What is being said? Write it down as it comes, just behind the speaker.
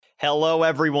Hello,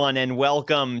 everyone, and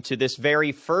welcome to this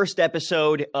very first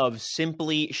episode of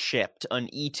Simply Shipped, an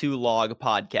E2Log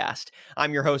podcast.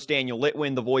 I'm your host, Daniel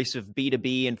Litwin, the voice of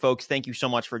B2B. And folks, thank you so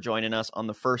much for joining us on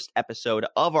the first episode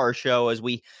of our show as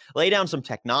we lay down some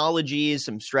technologies,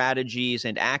 some strategies,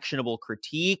 and actionable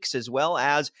critiques, as well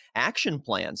as action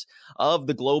plans of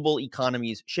the global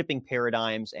economy's shipping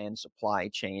paradigms and supply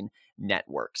chain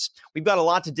networks. We've got a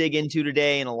lot to dig into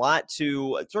today and a lot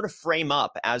to sort of frame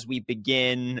up as we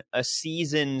begin a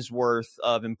season's worth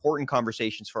of important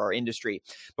conversations for our industry.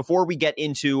 Before we get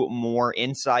into more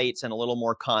insights and a little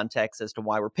more context as to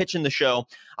why we're pitching the show,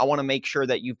 I want to make sure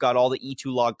that you've got all the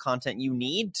E2Log content you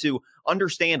need to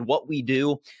understand what we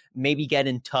do, maybe get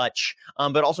in touch,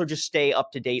 but also just stay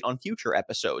up to date on future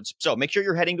episodes. So make sure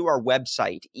you're heading to our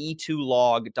website,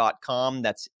 e2log.com.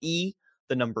 That's E,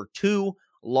 the number 2,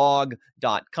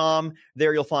 log.com.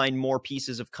 There you'll find more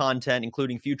pieces of content,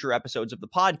 including future episodes of the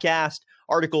podcast,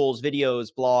 articles, videos,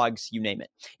 blogs, you name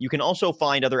it. You can also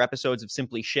find other episodes of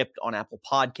Simply Shipped on Apple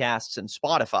Podcasts and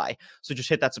Spotify. So just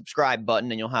hit that subscribe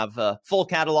button and you'll have a full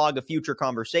catalog of future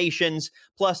conversations,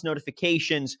 plus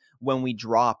notifications when we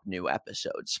drop new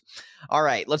episodes. All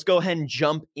right, let's go ahead and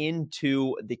jump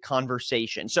into the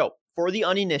conversation. So for the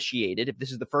uninitiated, if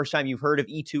this is the first time you've heard of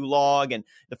E2Log and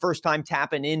the first time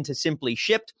tapping into Simply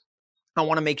Shipped, I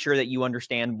want to make sure that you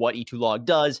understand what E2Log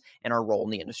does and our role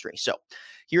in the industry. So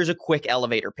here's a quick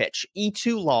elevator pitch.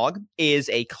 E2Log is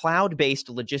a cloud-based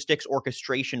logistics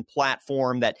orchestration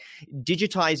platform that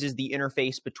digitizes the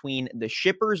interface between the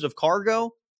shippers of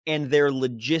cargo and their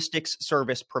logistics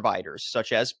service providers,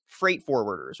 such as freight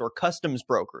forwarders or customs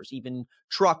brokers, even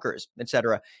truckers, et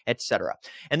cetera, et cetera.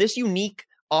 And this unique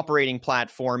operating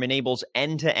platform enables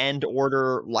end-to-end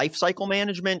order lifecycle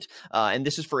management, and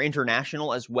this is for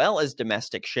international as well as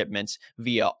domestic shipments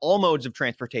via all modes of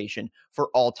transportation for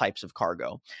all types of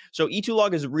cargo. So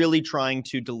E2Log is really trying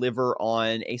to deliver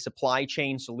on a supply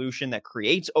chain solution that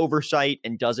creates oversight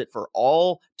and does it for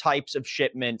all types of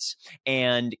shipments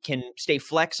and can stay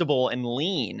flexible and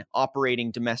lean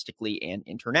operating domestically and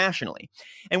internationally.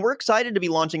 And we're excited to be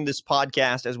launching this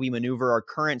podcast as we maneuver our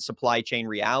current supply chain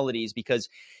realities, because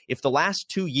if the last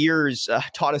 2 years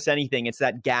taught us anything, it's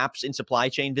that gaps in supply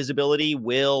chain visibility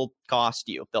will cost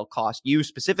you. They'll cost you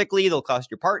specifically. They'll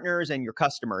cost your partners and your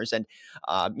customers. And,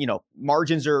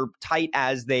 margins are tight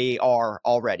as they are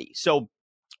already. So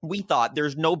we thought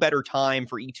there's no better time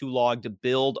for E2Log to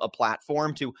build a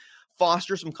platform to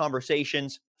foster some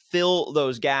conversations, fill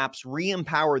those gaps,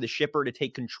 re-empower the shipper to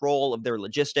take control of their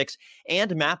logistics,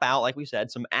 and map out, like we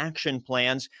said, some action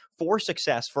plans for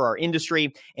success for our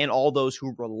industry and all those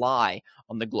who rely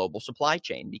on the global supply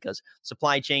chain, because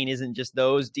supply chain isn't just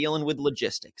those dealing with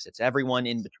logistics. It's everyone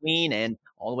in between and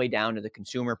all the way down to the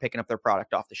consumer picking up their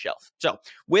product off the shelf. So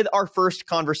with our first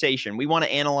conversation, we want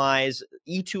to analyze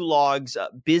E2Log's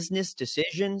business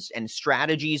decisions and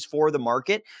strategies for the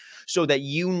market so that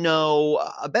you know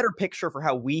a better picture for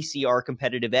how we see our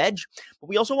competitive edge. But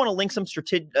we also want to link some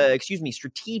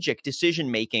strategic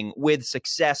decision-making with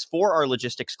success for our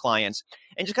logistics clients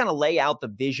and just kind of lay out the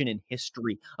vision and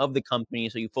history of the company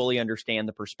so you fully understand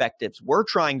the perspectives we're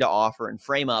trying to offer and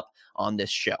frame up on this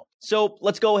show. So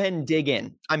let's go ahead and dig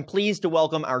in. I'm pleased to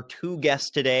welcome our 2 guests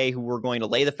today who are going to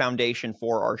lay the foundation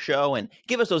for our show and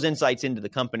give us those insights into the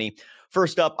company.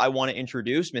 First up, I want to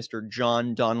introduce Mr.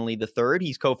 John Donnelly III.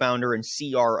 He's co-founder and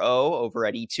CRO over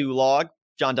at E2Log.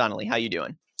 John Donnelly, how you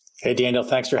doing? Hey, Daniel,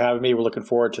 thanks for having me. We're looking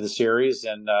forward to the series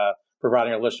and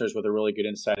providing our listeners with a really good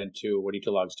insight into what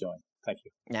E2Log's doing. Thank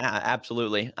you. Yeah,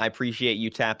 absolutely. I appreciate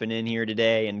you tapping in here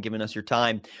today and giving us your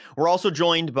time. We're also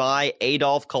joined by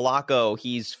Adolf Colaco.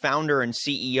 He's founder and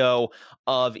CEO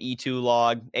of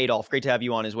E2Log. Adolf, great to have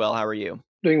you on as well. How are you?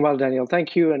 Doing well, Daniel.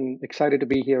 Thank you, and excited to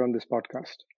be here on this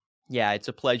podcast. Yeah, it's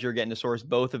a pleasure getting to source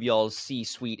both of y'all's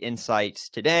C-suite insights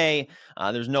today.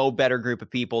 There's no better group of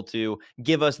people to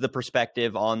give us the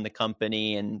perspective on the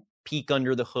company and peek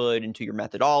under the hood into your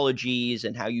methodologies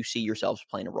and how you see yourselves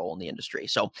playing a role in the industry.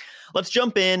 So let's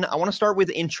jump in. I want to start with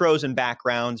intros and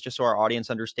backgrounds just so our audience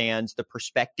understands the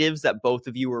perspectives that both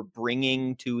of you are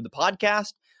bringing to the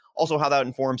podcast. Also, how that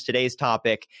informs today's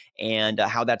topic and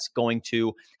how that's going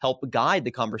to help guide the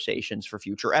conversations for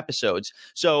future episodes.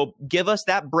 So give us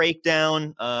that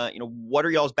breakdown. What are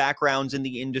y'all's backgrounds in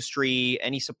the industry?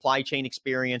 Any supply chain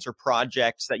experience or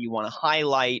projects that you want to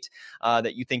highlight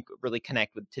that you think really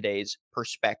connect with today's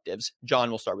perspectives? John,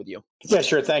 we'll start with you. Yeah,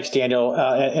 sure. Thanks, Daniel.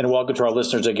 And welcome to our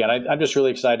listeners again. I'm just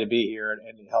really excited to be here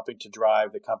and helping to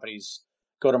drive the company's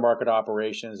go-to-market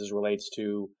operations as it relates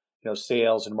to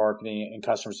sales and marketing and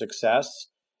customer success.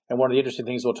 And one of the interesting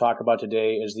things we'll talk about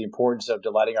today is the importance of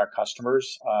delighting our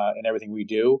customers in everything we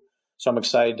do. So I'm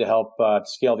excited to help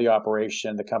scale the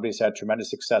operation. The company's had tremendous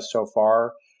success so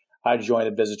far. I joined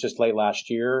the business just late last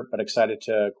year, but excited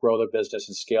to grow the business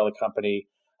and scale the company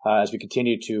as we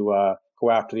continue to go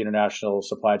after the international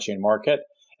supply chain market.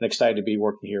 And excited to be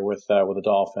working here with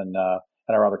Adolf and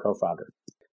our other co-founder.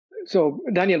 So,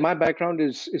 Daniel, my background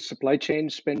is supply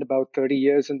chain. Spent about 30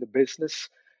 years in the business.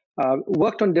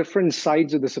 Worked on different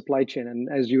sides of the supply chain, and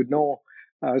as you know,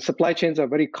 supply chains are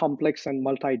very complex and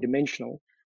multidimensional.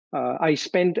 I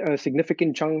spent a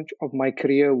significant chunk of my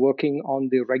career working on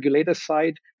the regulator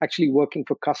side, actually working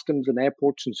for customs and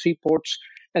airports and seaports,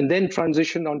 and then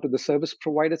transitioned onto the service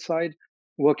provider side,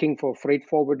 working for freight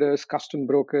forwarders, custom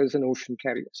brokers, and ocean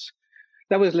carriers.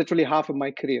 That was literally half of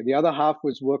my career. The other half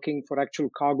was working for actual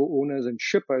cargo owners and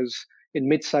shippers in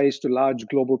mid-sized to large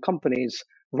global companies,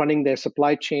 running their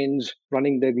supply chains,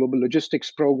 running their global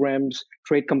logistics programs,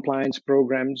 trade compliance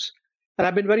programs. And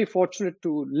I've been very fortunate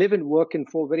to live and work in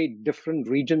 4 very different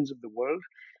regions of the world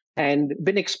and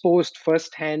been exposed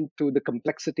firsthand to the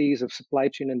complexities of supply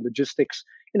chain and logistics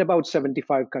in about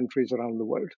 75 countries around the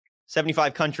world.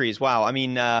 75 countries. Wow. I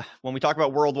mean, when we talk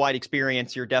about worldwide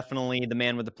experience, you're definitely the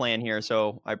man with the plan here.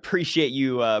 So I appreciate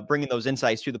you bringing those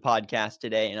insights to the podcast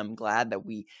today. And I'm glad that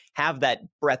we have that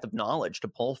breadth of knowledge to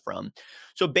pull from.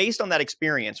 So based on that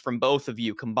experience from both of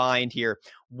you combined here,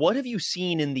 what have you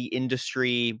seen in the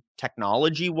industry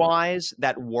technology-wise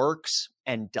that works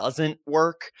and doesn't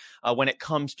work when it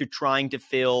comes to trying to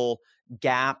fill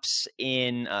gaps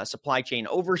in supply chain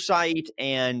oversight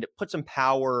and put some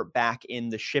power back in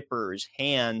the shippers'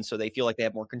 hands so they feel like they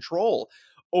have more control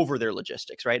over their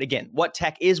logistics, right? Again, what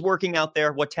tech is working out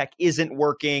there, what tech isn't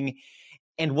working,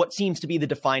 and what seems to be the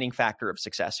defining factor of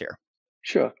success here?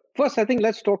 Sure. First, I think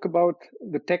let's talk about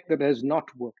the tech that has not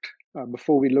worked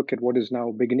before we look at what is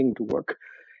now beginning to work.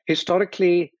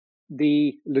 Historically,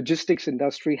 the logistics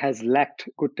industry has lacked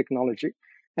good technology.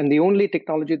 And the only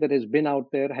technology that has been out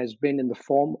there has been in the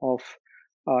form of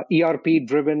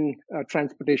ERP-driven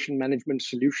transportation management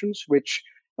solutions, which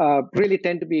really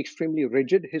tend to be extremely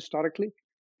rigid historically,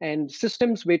 and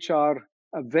systems which are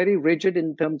very rigid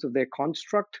in terms of their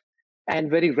construct and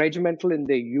very regimental in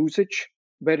their usage,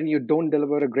 wherein you don't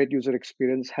deliver a great user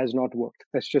experience, has not worked.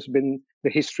 That's just been the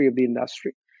history of the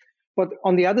industry. But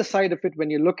on the other side of it, when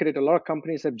you look at it, a lot of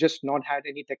companies have just not had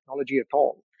any technology at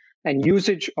all. And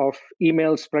usage of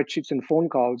email, spreadsheets, and phone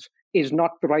calls is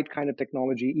not the right kind of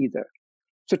technology either.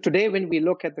 So today, when we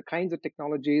look at the kinds of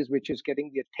technologies which is getting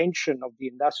the attention of the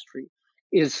industry,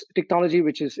 is technology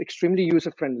which is extremely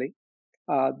user-friendly.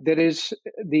 There is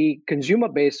the consumer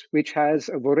base, which has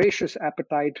a voracious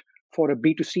appetite for a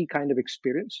B2C kind of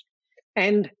experience,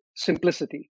 and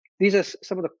simplicity. These are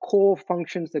some of the core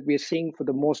functions that we are seeing for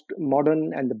the most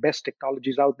modern and the best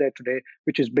technologies out there today,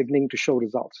 which is beginning to show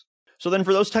results. So then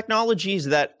for those technologies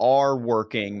that are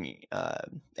working,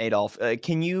 Adolf,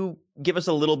 can you give us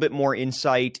a little bit more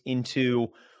insight into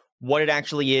what it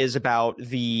actually is about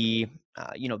the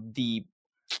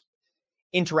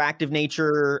interactive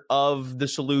nature of the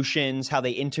solutions, how they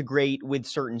integrate with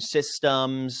certain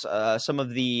systems, some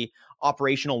of the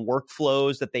operational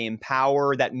workflows that they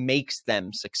empower that makes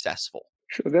them successful?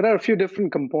 Sure. There are a few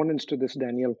different components to this,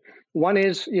 Daniel. One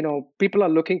is, people are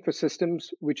looking for systems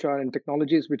which are in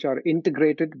technologies which are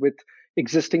integrated with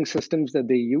existing systems that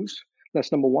they use.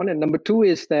 That's number one. And number two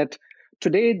is that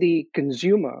today the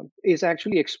consumer is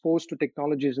actually exposed to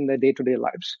technologies in their day-to-day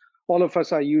lives. All of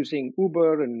us are using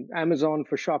Uber and Amazon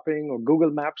for shopping, or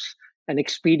Google Maps and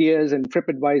Expedias and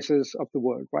TripAdvisors of the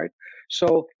world, right?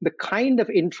 So the kind of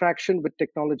interaction with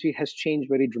technology has changed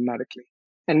very dramatically.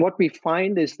 And what we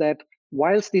find is that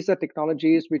whilst these are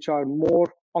technologies which are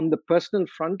more on the personal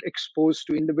front exposed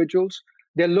to individuals,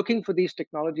 they're looking for these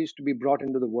technologies to be brought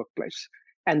into the workplace.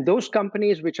 And those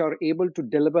companies which are able to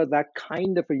deliver that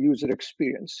kind of a user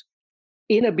experience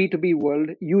in a B2B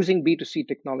world using B2C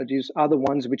technologies are the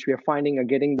ones which we are finding are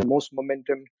getting the most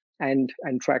momentum and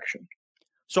traction.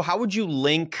 So how would you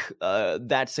link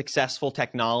that successful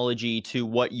technology to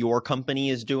what your company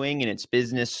is doing in its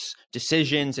business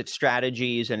decisions, its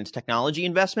strategies, and its technology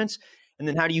investments? And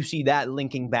then how do you see that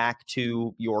linking back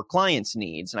to your clients'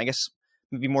 needs? And I guess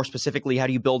maybe more specifically, how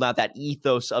do you build out that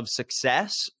ethos of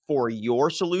success for your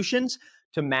solutions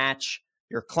to match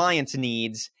your clients'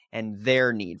 needs and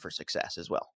their need for success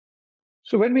as well?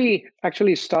 So when we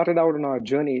actually started out on our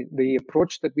journey, the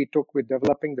approach that we took with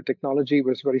developing the technology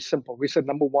was very simple. We said,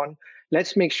 number one,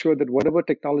 let's make sure that whatever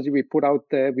technology we put out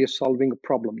there, we are solving a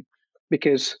problem.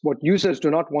 Because what users do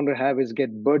not want to have is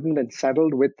get burdened and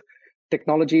saddled with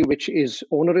technology which is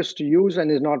onerous to use and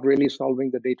is not really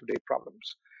solving the day-to-day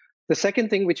problems. The second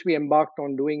thing which we embarked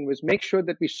on doing was make sure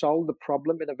that we solve the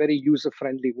problem in a very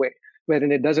user-friendly way,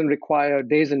 wherein it doesn't require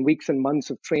days and weeks and months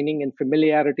of training and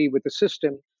familiarity with the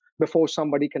system before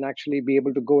somebody can actually be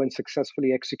able to go and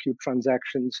successfully execute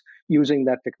transactions using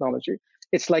that technology.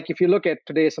 It's like if you look at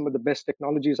today, some of the best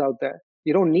technologies out there,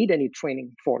 you don't need any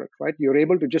training for it, right? You're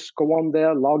able to just go on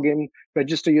there, log in,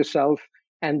 register yourself,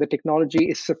 and the technology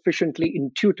is sufficiently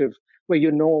intuitive where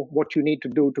you know what you need to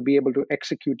do to be able to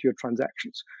execute your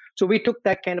transactions. So we took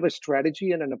that kind of a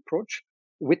strategy and an approach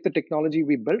with the technology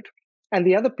we built. And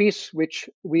the other piece which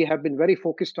we have been very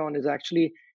focused on is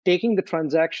actually taking the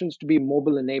transactions to be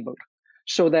mobile enabled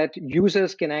so that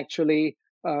users can actually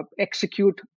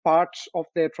execute parts of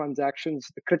their transactions,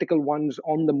 the critical ones,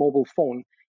 on the mobile phone,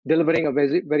 delivering a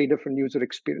very, very different user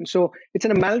experience. So it's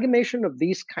an amalgamation of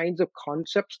these kinds of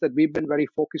concepts that we've been very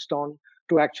focused on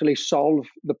to actually solve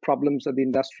the problems that the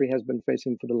industry has been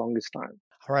facing for the longest time.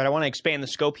 All right, I want to expand the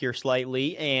scope here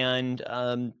slightly and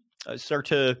start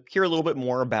to hear a little bit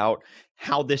more about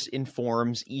how this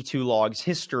informs E2Log's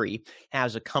history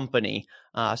as a company.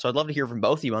 So I'd love to hear from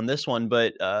both of you on this one,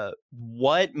 but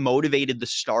what motivated the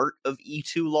start of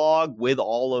E2Log with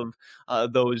all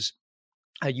of those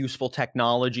useful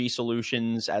technology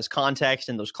solutions as context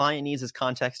and those client needs as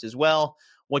context as well?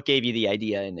 What gave you the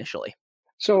idea initially?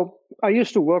 So I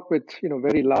used to work with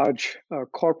very large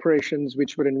corporations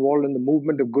which were involved in the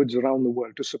movement of goods around the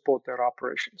world to support their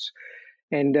operations.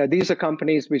 And these are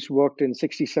companies which worked in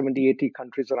 60, 70, 80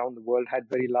 countries around the world, had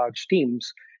very large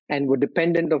teams, and were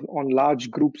dependent on large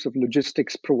groups of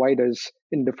logistics providers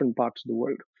in different parts of the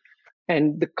world.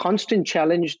 And the constant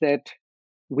challenge that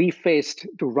we faced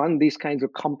to run these kinds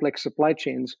of complex supply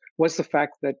chains was the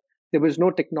fact that there was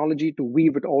no technology to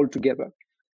weave it all together.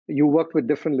 You worked with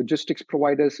different logistics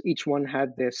providers. Each one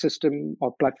had their system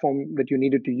or platform that you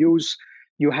needed to use.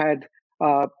 You had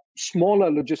smaller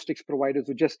logistics providers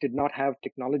who just did not have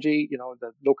technology,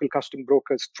 the local custom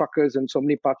brokers, truckers in so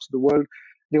many parts of the world.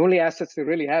 The only assets they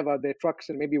really have are their trucks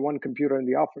and maybe one computer in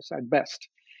the office at best.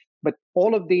 But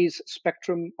all of these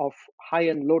spectrum of high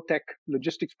and low tech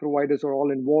logistics providers are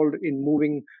all involved in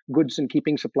moving goods and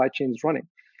keeping supply chains running.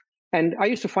 And I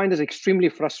used to find this extremely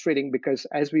frustrating because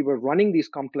as we were running these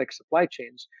complex supply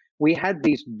chains, we had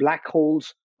these black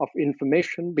holes of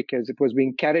information because it was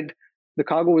being carried. The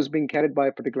cargo was being carried by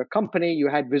a particular company. You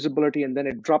had visibility, and then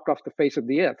it dropped off the face of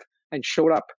the earth and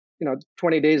showed up,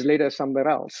 20 days later somewhere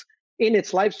else in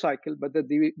its life cycle, but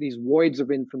these voids of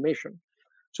information.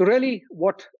 So really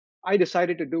what I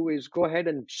decided to do is go ahead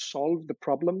and solve the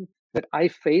problem that I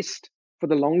faced for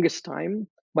the longest time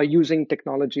by using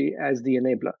technology as the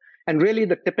enabler. And really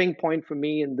the tipping point for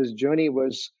me in this journey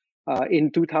was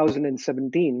in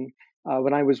 2017,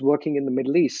 when I was working in the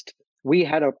Middle East. We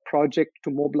had a project to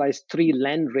mobilize 3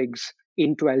 land rigs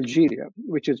into Algeria,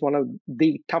 which is one of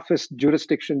the toughest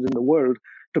jurisdictions in the world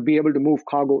to be able to move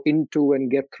cargo into and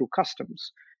get through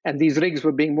customs. And these rigs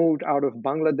were being moved out of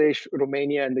Bangladesh,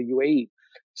 Romania, and the UAE.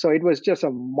 So it was just a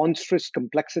monstrous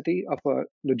complexity of a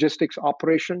logistics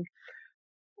operation.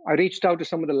 I reached out to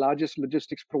some of the largest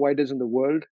logistics providers in the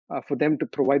world for them to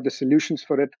provide the solutions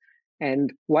for it.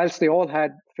 And whilst they all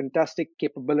had fantastic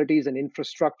capabilities and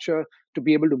infrastructure to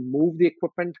be able to move the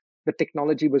equipment, the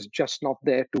technology was just not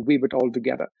there to weave it all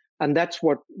together. And that's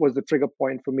what was the trigger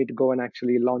point for me to go and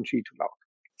actually launch E2Log.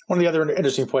 One of the other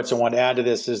interesting points I want to add to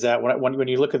this is that when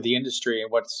you look at the industry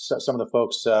and what some of the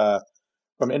folks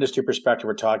from an industry perspective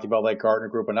are talking about, like Gartner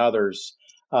Group and others,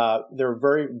 there are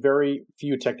very, very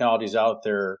few technologies out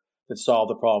there that solve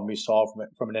the problem we solve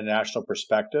from an international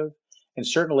perspective. And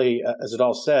certainly, as it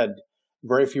all said,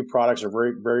 very few products or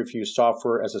very, very few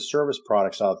software as a service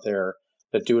products out there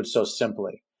that do it so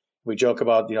simply. We joke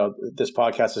about, this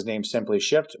podcast is named Simply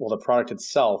Shipped. Well, the product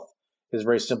itself is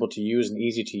very simple to use and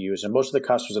easy to use. And most of the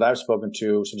customers that I've spoken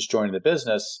to since joining the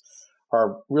business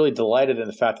are really delighted in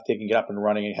the fact that they can get up and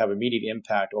running and have immediate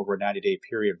impact over a 90-day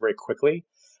period very quickly,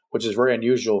 which is very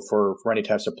unusual for any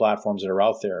types of platforms that are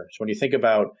out there. So when you think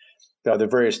about the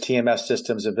various TMS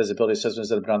systems and visibility systems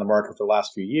that have been on the market for the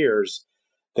last few years,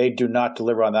 they do not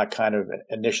deliver on that kind of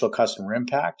initial customer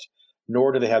impact,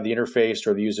 nor do they have the interface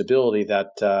or the usability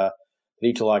that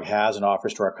E2Log has and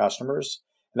offers to our customers.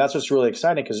 And that's what's really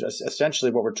exciting, because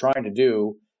essentially what we're trying to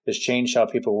do is change how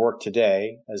people work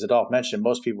today. As Adolf mentioned,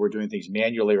 most people were doing things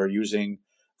manually or using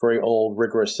very old,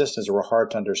 rigorous systems that were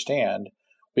hard to understand.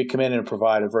 We come in and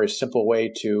provide a very simple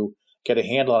way to get a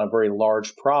handle on a very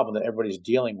large problem that everybody's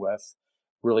dealing with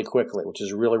really quickly, which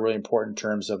is really, really important in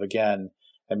terms of, again,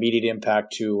 immediate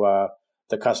impact to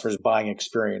the customer's buying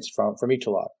experience from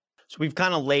E2Log. So we've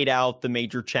kind of laid out the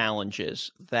major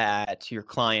challenges that your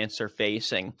clients are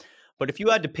facing. But if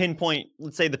you had to pinpoint,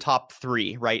 let's say the top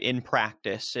three, right, in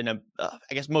practice, in a, I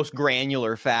guess, most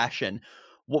granular fashion,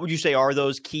 what would you say are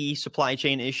those key supply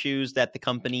chain issues that the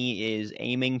company is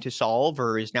aiming to solve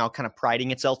or is now kind of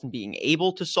priding itself in being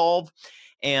able to solve?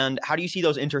 And how do you see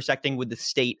those intersecting with the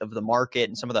state of the market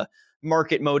and some of the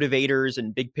market motivators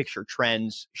and big picture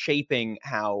trends shaping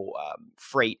how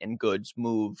freight and goods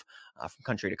move from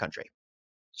country to country?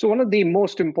 So one of the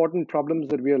most important problems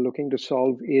that we are looking to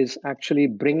solve is actually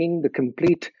bringing the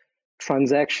complete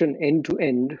transaction end to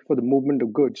end for the movement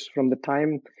of goods from the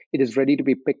time it is ready to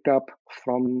be picked up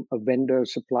from a vendor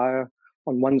supplier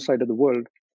on one side of the world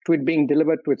to it being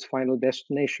delivered to its final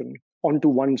destination onto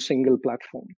one single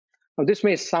platform. Now, this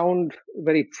may sound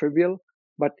very trivial,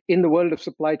 but in the world of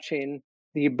supply chain,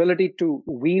 the ability to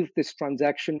weave this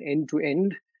transaction end to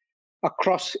end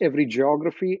across every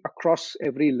geography, across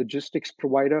every logistics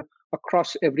provider,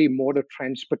 across every mode of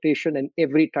transportation and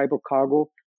every type of cargo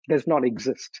does not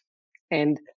exist.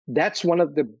 And that's one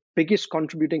of the biggest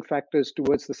contributing factors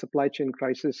towards the supply chain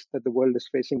crisis that the world is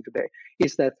facing today,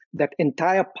 is that that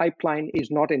entire pipeline is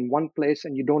not in one place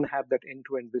and you don't have that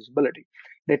end-to-end visibility.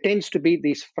 There tends to be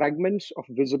these fragments of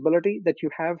visibility that you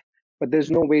have, but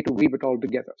there's no way to weave it all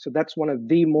together. So that's one of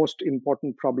the most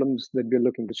important problems that we're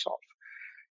looking to solve.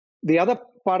 The other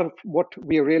part of what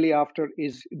we are really after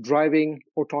is driving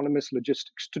autonomous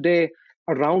logistics. Today,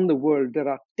 around the world, there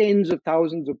are tens of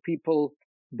thousands of people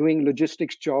doing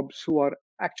logistics jobs who are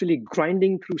actually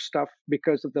grinding through stuff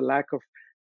because of the lack of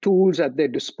tools at their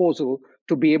disposal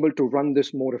to be able to run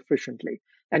this more efficiently.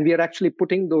 And we are actually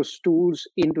putting those tools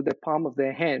into the palm of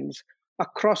their hands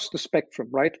across the spectrum,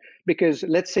 right? Because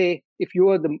let's say if you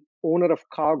are the owner of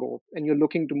cargo and you're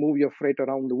looking to move your freight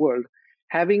around the world,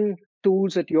 having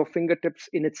tools at your fingertips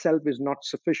in itself is not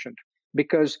sufficient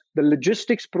because the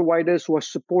logistics providers who are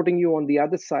supporting you on the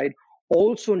other side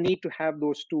also need to have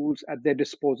those tools at their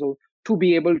disposal to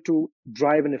be able to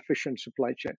drive an efficient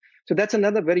supply chain. So that's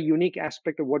another very unique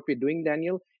aspect of what we're doing,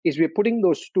 Daniel, is we're putting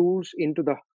those tools into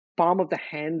the palm of the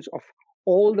hands of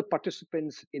all the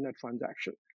participants in a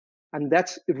transaction. And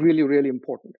that's really, really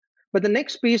important. But the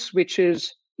next piece, which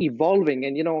is evolving,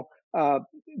 and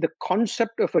the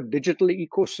concept of a digital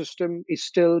ecosystem is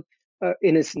still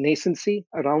in its nascency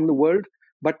around the world,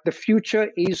 but the future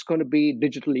is going to be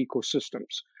digital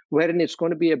ecosystems, wherein it's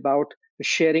going to be about the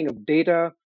sharing of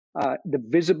data, the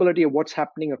visibility of what's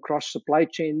happening across supply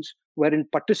chains, wherein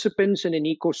participants in an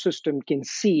ecosystem can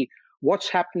see what's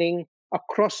happening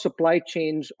across supply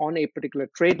chains on a particular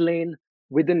trade lane,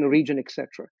 within a region,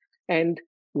 etc. And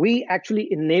we actually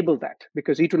enable that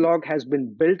because E2log has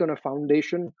been built on a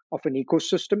foundation of an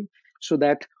ecosystem so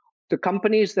that the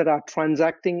companies that are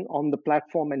transacting on the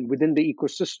platform and within the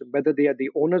ecosystem, whether they are the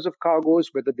owners of cargoes,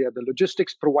 whether they are the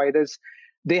logistics providers,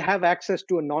 they have access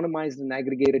to anonymized and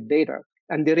aggregated data,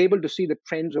 and they're able to see the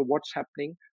trends of what's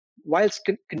happening whilst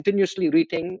continuously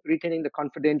retaining the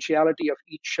confidentiality of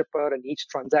each shipper and each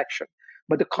transaction.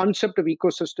 But the concept of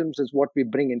ecosystems is what we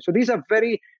bring in. So these are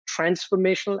very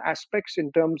transformational aspects in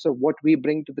terms of what we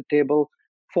bring to the table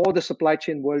for the supply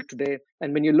chain world today.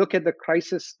 And when you look at the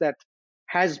crisis that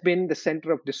has been the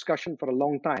center of discussion for a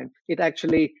long time, it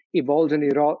actually evolves and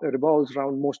revolves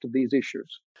around most of these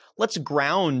issues. Let's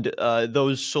ground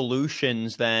those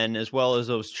solutions then, as well as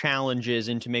those challenges,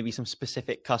 into maybe some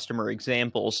specific customer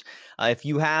examples. If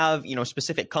you have,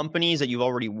 specific companies that you've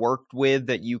already worked with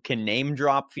that you can name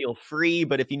drop, feel free.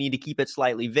 But if you need to keep it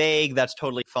slightly vague, that's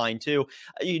totally fine too.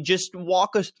 You just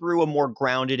walk us through a more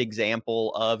grounded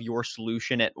example of your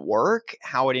solution at work,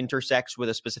 how it intersects with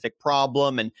a specific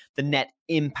problem, and the net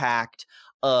impact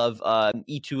of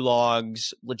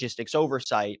E2log's logistics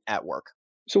oversight at work.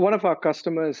 So one of our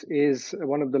customers is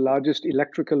one of the largest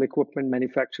electrical equipment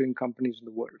manufacturing companies in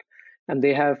the world. And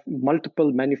they have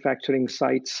multiple manufacturing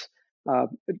sites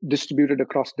distributed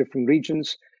across different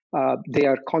regions. They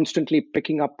are constantly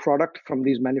picking up product from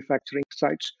these manufacturing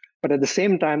sites. But at the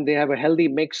same time, they have a healthy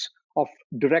mix of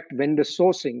direct vendor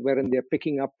sourcing, wherein they're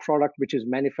picking up product which is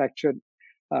manufactured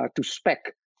to spec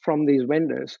from these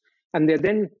vendors. And they're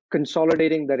then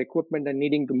consolidating their equipment and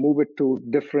needing to move it to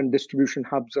different distribution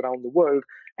hubs around the world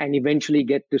and eventually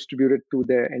get distributed to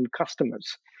their end customers.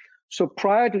 So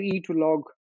prior to E2log,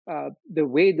 the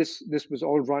way this was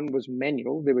all run was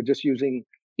manual. They were just using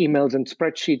emails and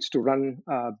spreadsheets to run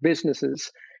businesses.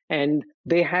 And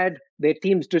they had their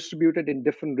teams distributed in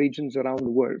different regions around the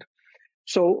world.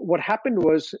 So what happened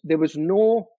was there was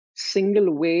no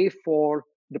single way for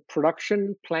the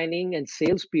production, planning, and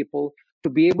salespeople to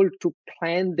be able to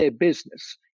plan their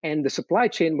business. And the supply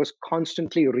chain was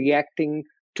constantly reacting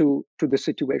to the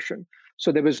situation.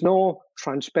 So there was no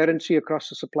transparency across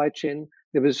the supply chain.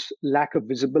 There was lack of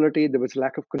visibility. There was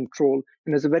lack of control.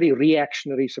 And there's a very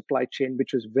reactionary supply chain,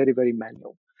 which was very, very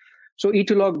manual. So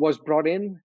E2log was brought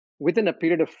in. Within a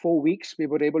period of 4 weeks, we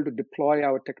were able to deploy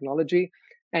our technology,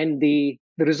 and the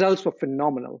results were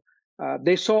phenomenal.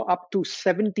 They saw up to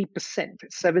 70%,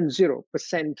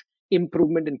 70%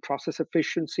 improvement in process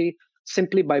efficiency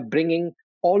simply by bringing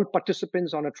all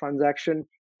participants on a transaction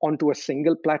onto a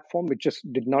single platform, which just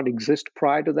did not exist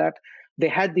prior to that. They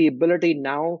had the ability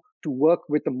now to work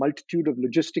with a multitude of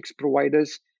logistics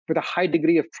providers with a high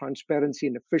degree of transparency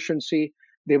and efficiency.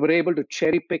 They were able to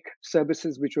cherry pick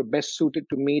services which were best suited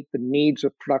to meet the needs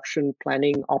of production,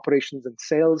 planning, operations, and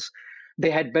sales. They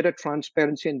had better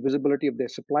transparency and visibility of their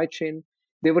supply chain.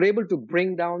 They were able to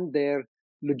bring down their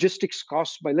logistics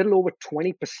costs by a little over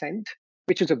 20%,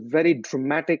 which is a very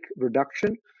dramatic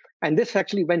reduction. And this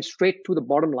actually went straight to the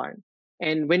bottom line.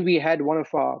 And when we had one of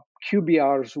our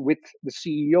QBRs with the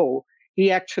CEO,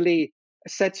 he actually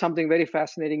said something very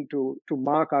fascinating to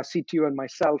Mark, our CTO, and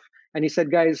myself. And he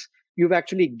said, guys, you've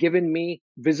actually given me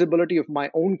visibility of my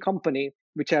own company,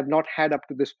 which I have not had up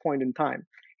to this point in time.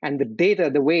 And the data,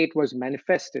 the way it was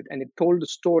manifested, and it told the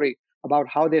story about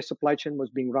how their supply chain was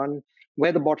being run,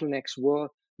 where the bottlenecks were,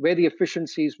 where the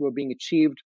efficiencies were being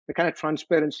achieved, the kind of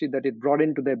transparency that it brought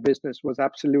into their business was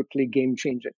absolutely game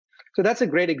changing. So that's a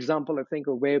great example, I think,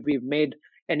 of where we've made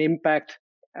an impact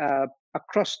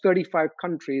across 35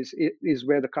 countries is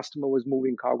where the customer was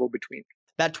moving cargo between.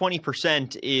 That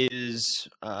 20% is,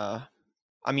 I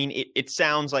mean, it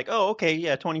sounds like, oh, okay,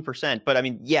 yeah, 20%. But I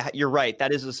mean, yeah, you're right.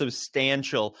 That is a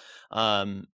substantial,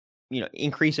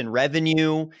 increase in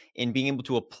revenue, in being able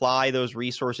to apply those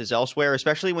resources elsewhere,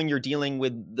 especially when you're dealing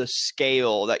with the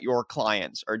scale that your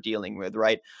clients are dealing with,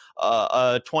 right?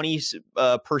 A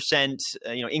 20%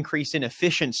 increase in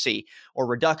efficiency or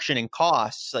reduction in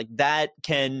costs, like that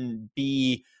can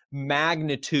be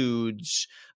magnitudes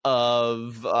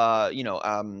of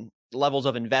levels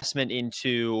of investment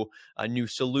into new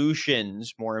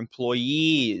solutions, more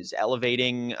employees,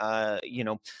 elevating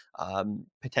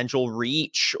potential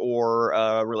reach or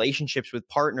relationships with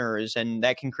partners, and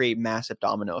that can create massive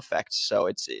domino effects. So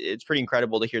it's pretty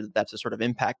incredible to hear that that's the sort of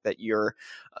impact that your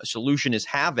solution is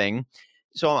having.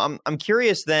 So I'm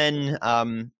curious then.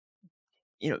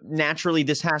 Naturally,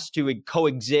 this has to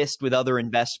coexist with other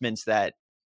investments that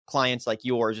clients like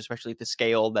yours, especially at the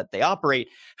scale that they operate,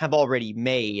 have already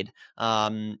made.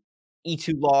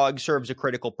 E2log serves a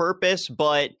critical purpose,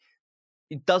 but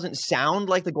it doesn't sound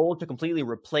like the goal is to completely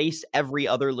replace every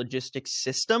other logistics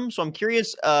system. So I'm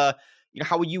curious, how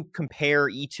would you compare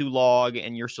E2log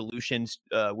and your solutions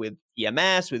with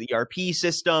EMS, with ERP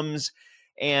systems?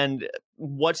 And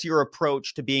what's your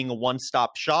approach to being a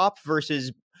one-stop shop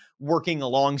versus working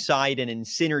alongside and in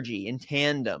synergy, in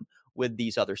tandem with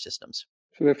these other systems?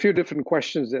 So there are a few different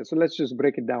questions there. So let's just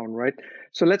break it down, right?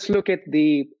 So let's look at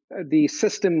the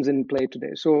systems in play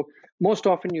today. So most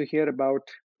often you hear about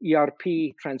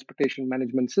ERP, transportation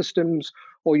management systems,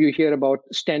 or you hear about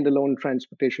standalone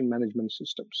transportation management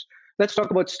systems. Let's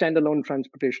talk about standalone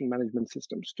transportation management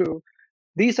systems too.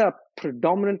 These are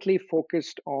predominantly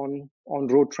focused on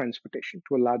road transportation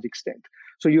to a large extent.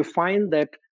 So you find that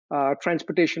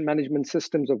transportation management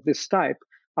systems of this type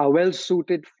are well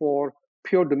suited for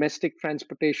pure domestic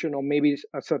transportation or maybe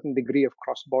a certain degree of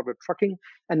cross-border trucking.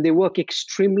 And they work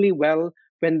extremely well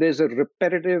when there's a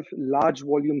repetitive large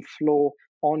volume flow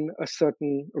on a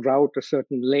certain route, a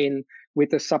certain lane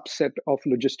with a subset of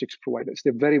logistics providers.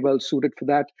 They're very well suited for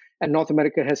that. And North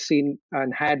America has seen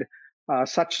and had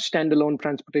such standalone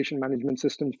transportation management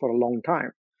systems for a long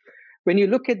time. When you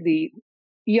look at the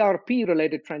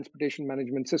ERP-related transportation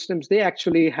management systems, they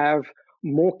actually have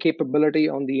more capability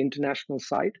on the international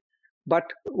side.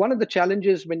 But one of the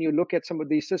challenges when you look at some of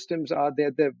these systems are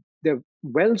they're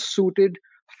well suited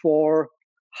for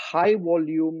high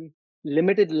volume,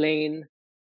 limited lane,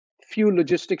 few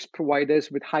logistics providers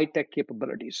with high tech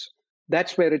capabilities.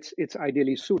 That's where it's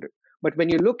ideally suited. But when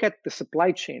you look at the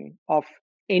supply chain of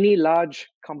any large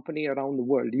company around the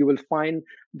world, you will find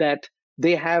that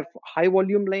they have high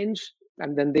volume lanes,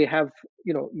 and then they have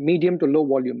medium to low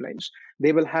volume lanes.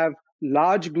 They will have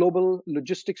large global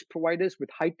logistics providers with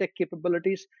high-tech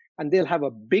capabilities, and they'll have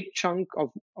a big chunk of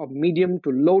medium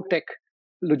to low-tech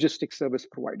logistics service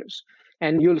providers.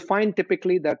 And you'll find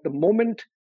typically that the moment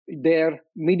their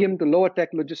medium to lower-tech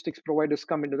logistics providers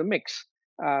come into the mix,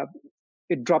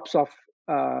 it drops off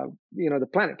the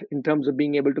planet in terms of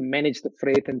being able to manage the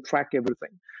freight and track everything.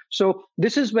 So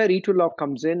this is where E2log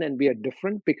comes in, and we are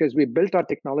different because we built our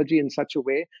technology in such a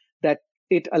way that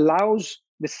it allows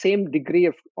the same degree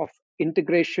of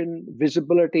integration,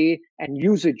 visibility, and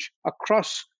usage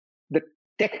across the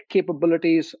tech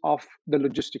capabilities of the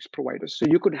logistics providers. So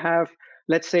you could have,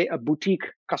 let's say, a boutique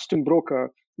custom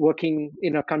broker working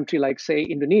in a country like, say,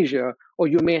 Indonesia, or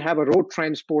you may have a road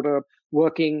transporter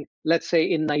working, let's say,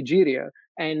 in Nigeria.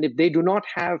 And if they do not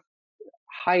have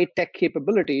high tech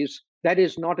capabilities, that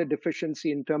is not a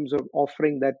deficiency in terms of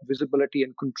offering that visibility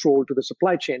and control to the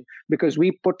supply chain, because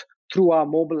we put through our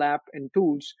mobile app and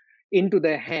tools into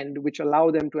their hand, which allow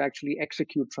them to actually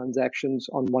execute transactions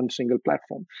on one single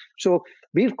platform. So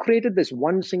we've created this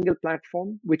one single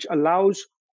platform, which allows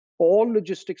all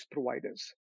logistics providers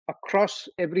across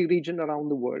every region around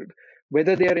the world,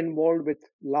 whether they are involved with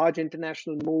large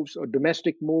international moves or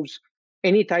domestic moves,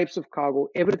 any types of cargo,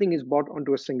 everything is brought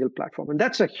onto a single platform. And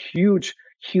that's a huge,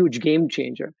 huge game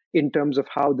changer in terms of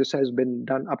how this has been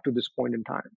done up to this point in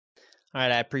time. All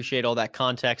right, I appreciate all that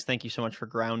context. Thank you so much for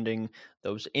grounding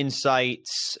those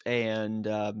insights and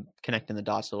connecting the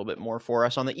dots a little bit more for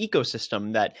us on the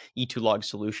ecosystem that E2log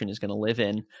solution is going to live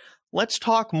in. Let's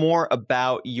talk more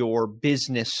about your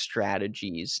business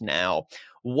strategies now.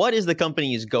 What is the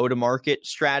company's go-to-market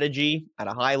strategy at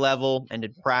a high level and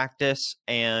in practice,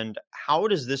 and how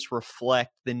does this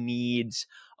reflect the needs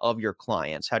of your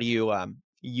clients? How do you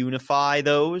unify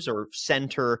those or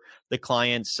center the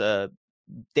client's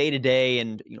day-to-day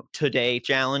and today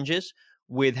challenges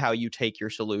with how you take your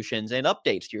solutions and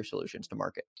updates to your solutions to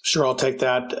market? Sure, I'll take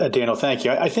that, Daniel. Thank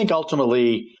you. I think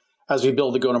ultimately, as we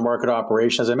build the go-to-market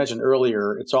operation, as I mentioned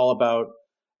earlier, it's all about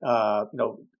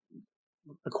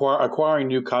acquiring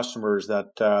new customers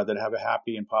that have a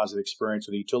happy and positive experience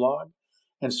with E2log.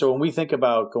 And so when we think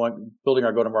about building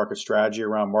our go-to-market strategy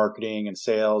around marketing and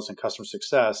sales and customer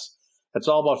success, it's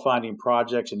all about finding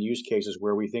projects and use cases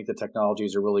where we think the technology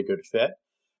is a really good fit.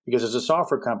 Because as a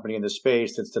software company in the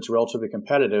space that's relatively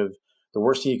competitive, the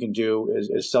worst thing you can do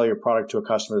is sell your product to a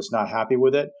customer that's not happy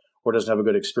with it or doesn't have a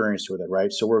good experience with it,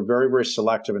 right? So we're very, very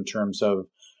selective in terms of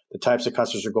the types of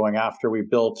customers we're going after. We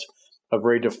built a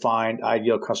very defined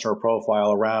ideal customer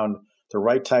profile around the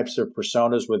right types of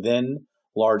personas within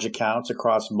large accounts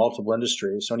across multiple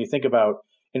industries. So when you think about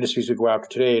industries we go after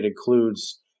today, it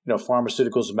includes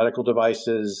pharmaceuticals, medical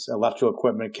devices, electrical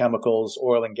equipment, chemicals,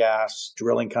 oil and gas,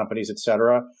 drilling companies, et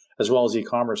cetera, as well as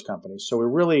e-commerce companies. So we're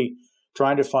really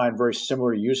trying to find very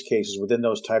similar use cases within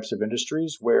those types of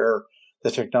industries where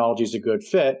the technology is a good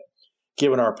fit,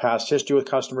 given our past history with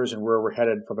customers and where we're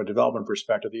headed from a development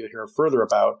perspective that you'll hear further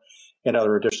about in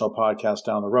other additional podcasts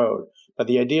down the road. But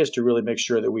the idea is to really make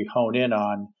sure that we hone in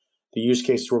on the use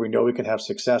cases where we know we can have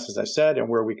success, as I said, and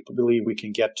where we believe we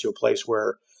can get to a place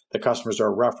where the customers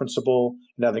are referenceable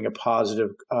and having a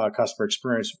positive customer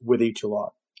experience with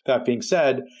E2log. That being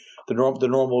said, the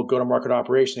normal go-to-market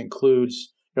operation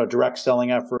includes direct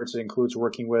selling efforts. It includes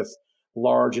working with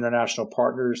large international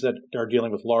partners that are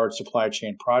dealing with large supply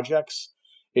chain projects.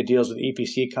 It deals with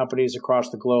EPC companies across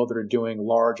the globe that are doing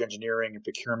large engineering and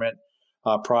procurement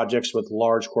projects with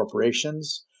large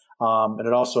corporations. And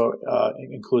it also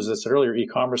includes, as I said earlier,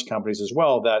 e-commerce companies as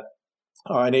well that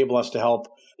enable us to help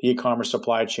the e-commerce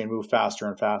supply chain move faster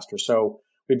and faster. So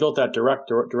we built that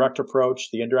direct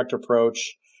approach, the indirect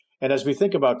approach. And as we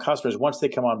think about customers, once they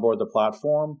come on board the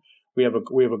platform, we have a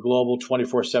global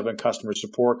 24/7 customer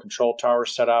support control tower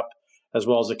set up, as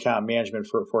well as account management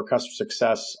for customer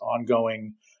success,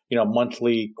 ongoing,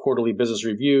 monthly, quarterly business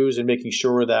reviews, and making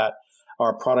sure that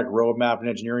our product roadmap and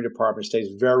engineering department stays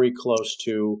very close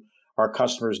to our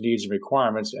customers' needs and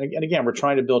requirements. And again, we're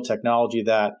trying to build technology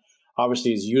that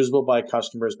obviously is usable by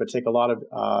customers, but take a lot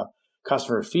of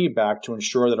customer feedback to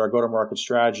ensure that our go-to-market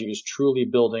strategy is truly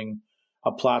building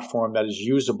a platform that is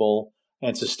usable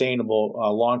and sustainable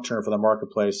long-term for the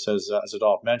marketplace, as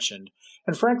Adolph mentioned.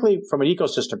 And frankly, from an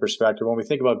ecosystem perspective, when we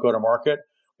think about go-to-market,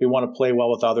 we want to play well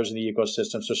with others in the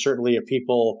ecosystem. So certainly if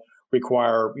people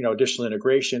require additional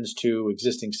integrations to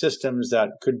existing systems that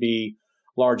could be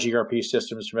large ERP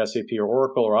systems from SAP or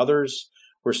Oracle or others,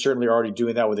 we're certainly already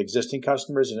doing that with existing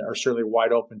customers and are certainly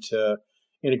wide open to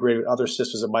integrate with other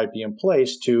systems that might be in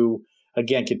place to,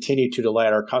 again, continue to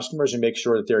delight our customers and make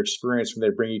sure that their experience when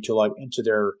they bring E2log into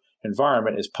their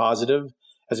environment is positive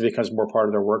as it becomes more part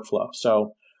of their workflow.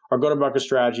 So our go-to-market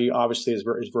strategy obviously is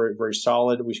very, very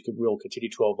solid. We'll continue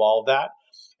to evolve that.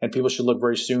 And people should look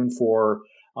very soon for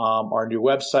our new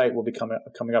website will be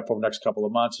coming up over the next couple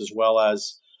of months, as well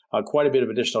as quite a bit of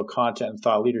additional content and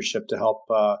thought leadership to help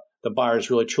the buyers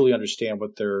really truly understand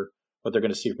what they're going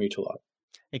to see from E2log.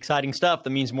 Exciting stuff. That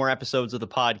means more episodes of the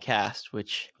podcast,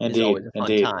 which is always a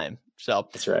fun time. So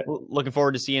that's right. Looking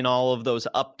forward to seeing all of those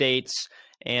updates.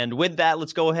 And with that,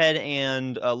 let's go ahead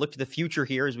and look to the future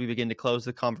here as we begin to close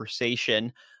the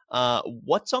conversation.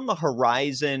 What's on the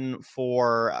horizon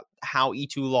for how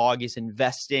E2log is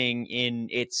investing in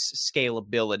its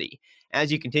scalability?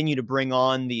 As you continue to bring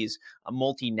on these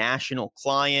multinational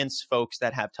clients, folks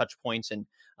that have touch points in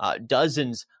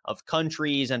dozens of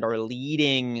countries and are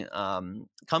leading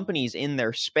companies in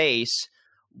their space,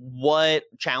 what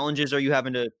challenges are you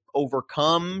having to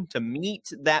overcome to meet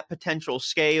that potential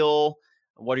scale?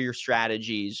 What are your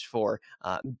strategies for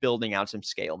building out some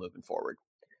scale moving forward?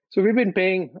 So we've been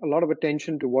paying a lot of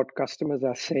attention to what customers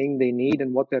are saying they need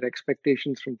and what their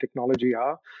expectations from technology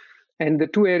are. And the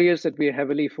two areas that we are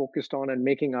heavily focused on and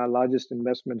making our largest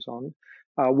investments on,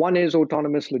 one is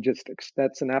autonomous logistics.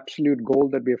 That's an absolute goal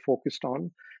that we are focused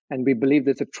on. And we believe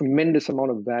there's a tremendous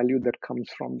amount of value that comes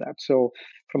from that. So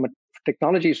from a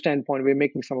technology standpoint, we're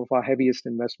making some of our heaviest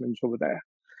investments over there.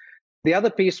 The other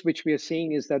piece which we are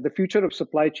seeing is that the future of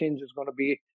supply chains is going to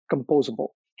be composable.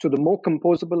 So the more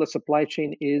composable a supply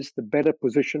chain is, the better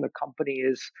position a company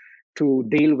is to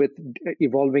deal with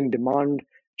evolving demand,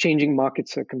 changing market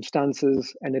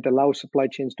circumstances, and it allows supply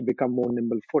chains to become more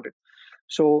nimble-footed.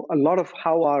 So a lot of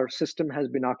how our system has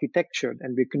been architectured,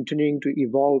 and we're continuing to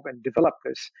evolve and develop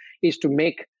this, is to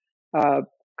make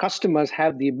customers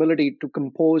have the ability to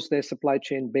compose their supply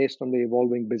chain based on the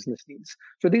evolving business needs.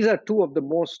 So these are two of the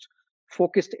most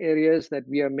focused areas that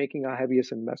we are making our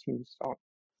heaviest investments on.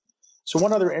 So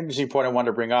one other interesting point I wanted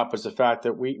to bring up is the fact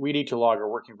that we at E2log are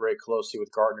working very closely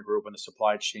with Gartner Group and the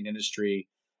supply chain industry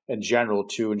in general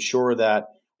to ensure that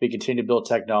we continue to build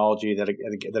technology that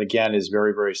again is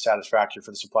very, very satisfactory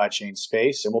for the supply chain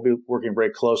space. And we'll be working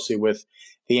very closely with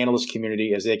the analyst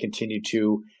community as they continue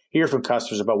to hear from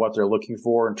customers about what they're looking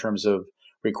for in terms of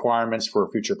requirements for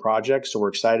future projects. So we're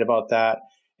excited about that.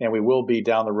 And we will be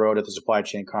down the road at the Supply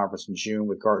Chain Conference in June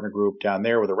with Gartner Group down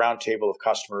there with a roundtable of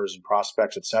customers and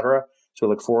prospects, et cetera. So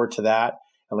we look forward to that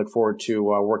and look forward to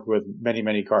working with many,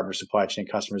 many Gartner supply chain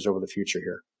customers over the future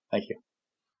here. Thank you.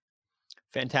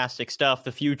 Fantastic stuff.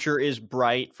 The future is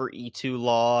bright for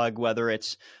E2log, whether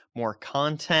it's more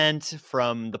content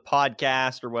from the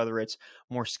podcast or whether it's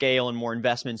more scale and more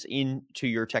investments into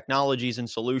your technologies and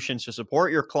solutions to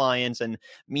support your clients and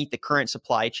meet the current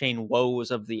supply chain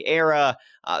woes of the era.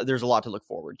 There's a lot to look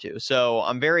forward to. So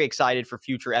I'm very excited for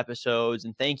future episodes.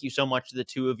 And thank you so much to the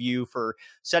two of you for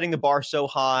setting the bar so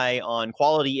high on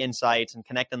quality insights and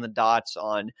connecting the dots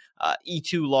on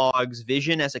E2log's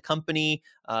vision as a company,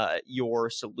 your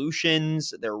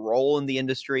solutions, their role in the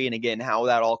industry, and again, how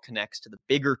that all connects to the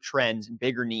bigger trends and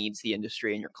bigger needs the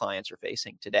industry and your clients are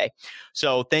facing today.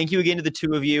 So thank you again to the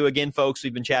two of you. Again, folks,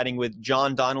 we've been chatting with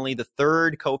John Donnelly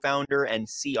III, co-founder and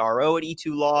CRO at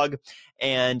E2log,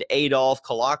 and Adolf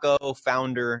Colaco,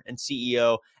 founder and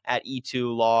CEO at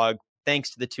E2log. Thanks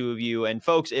to the two of you. And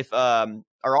folks, if our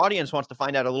audience wants to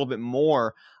find out a little bit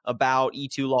more about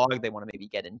E2log, they want to maybe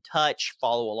get in touch,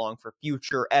 follow along for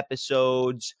future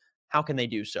episodes, how can they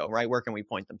do so, right? Where can we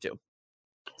point them to?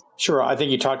 Sure. I think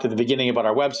you talked at the beginning about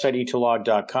our website,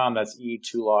 e2log.com. That's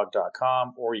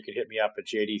e2log.com. Or you can hit me up at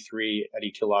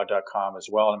jd3@e2log.com as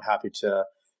well. I'm happy to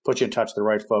put you in touch with the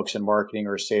right folks in marketing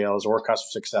or sales or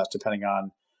customer success, depending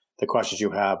on the questions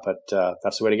you have. But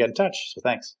that's the way to get in touch. So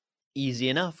thanks. Easy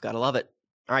enough. Gotta love it.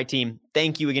 All right, team.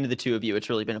 Thank you again to the two of you.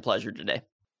 It's really been a pleasure today.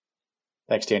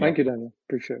 Thanks, Daniel. Thank you, Daniel.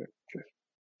 Appreciate it. Cheers.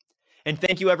 And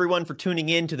thank you, everyone, for tuning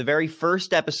in to the very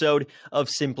first episode of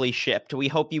Simply Shipped. We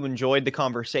hope you enjoyed the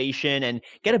conversation and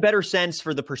get a better sense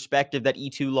for the perspective that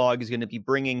E2log is going to be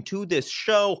bringing to this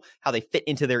show, how they fit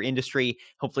into their industry.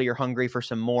 Hopefully, you're hungry for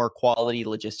some more quality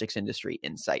logistics industry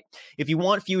insight. If you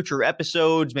want future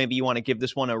episodes, maybe you want to give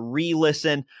this one a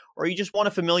re-listen, or you just want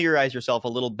to familiarize yourself a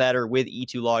little better with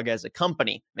E2log as a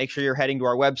company, make sure you're heading to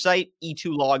our website,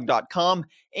 e2log.com,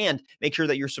 and make sure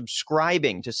that you're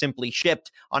subscribing to Simply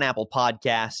Shipped on Apple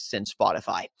Podcasts and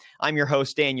Spotify. I'm your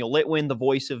host, Daniel Litwin, the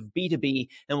voice of B2B,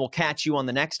 and we'll catch you on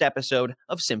the next episode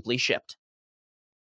of Simply Shipped.